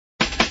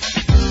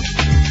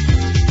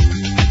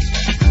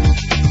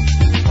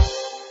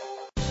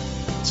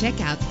Check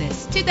out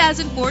this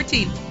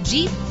 2014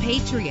 Jeep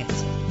Patriot.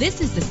 This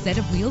is the set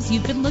of wheels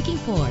you've been looking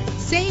for.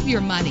 Save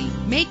your money.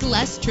 Make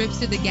less trips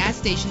to the gas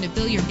station to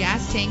fill your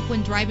gas tank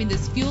when driving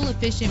this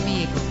fuel-efficient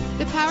vehicle.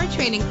 The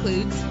powertrain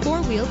includes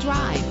four-wheel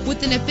drive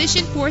with an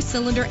efficient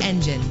four-cylinder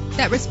engine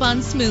that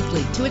responds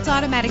smoothly to its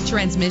automatic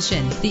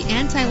transmission. The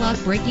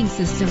anti-lock braking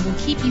system will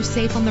keep you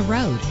safe on the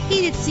road.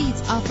 Heated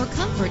seats offer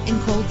comfort in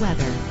cold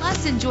weather.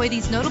 Plus, enjoy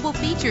these notable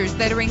features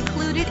that are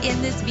included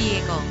in this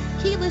vehicle: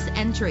 keyless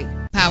entry,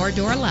 power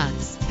door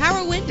locks,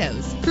 power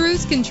windows,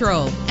 cruise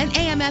control, an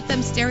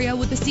AM/FM stereo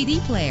with a CD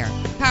player,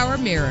 power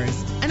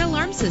mirrors, an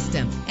alarm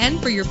system.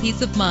 And for your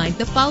peace of mind,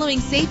 the following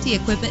safety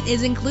equipment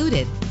is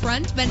included: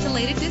 front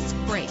ventilated disc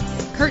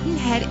brakes, curtain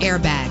head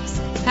airbags,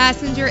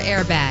 passenger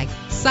airbag,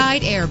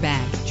 side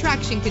airbag,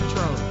 traction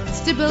control,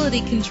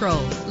 stability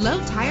control, low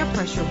tire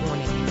pressure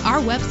warning. Our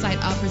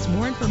website offers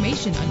more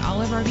information on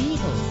all of our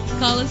vehicles.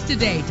 Call us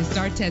today to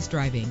start test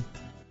driving.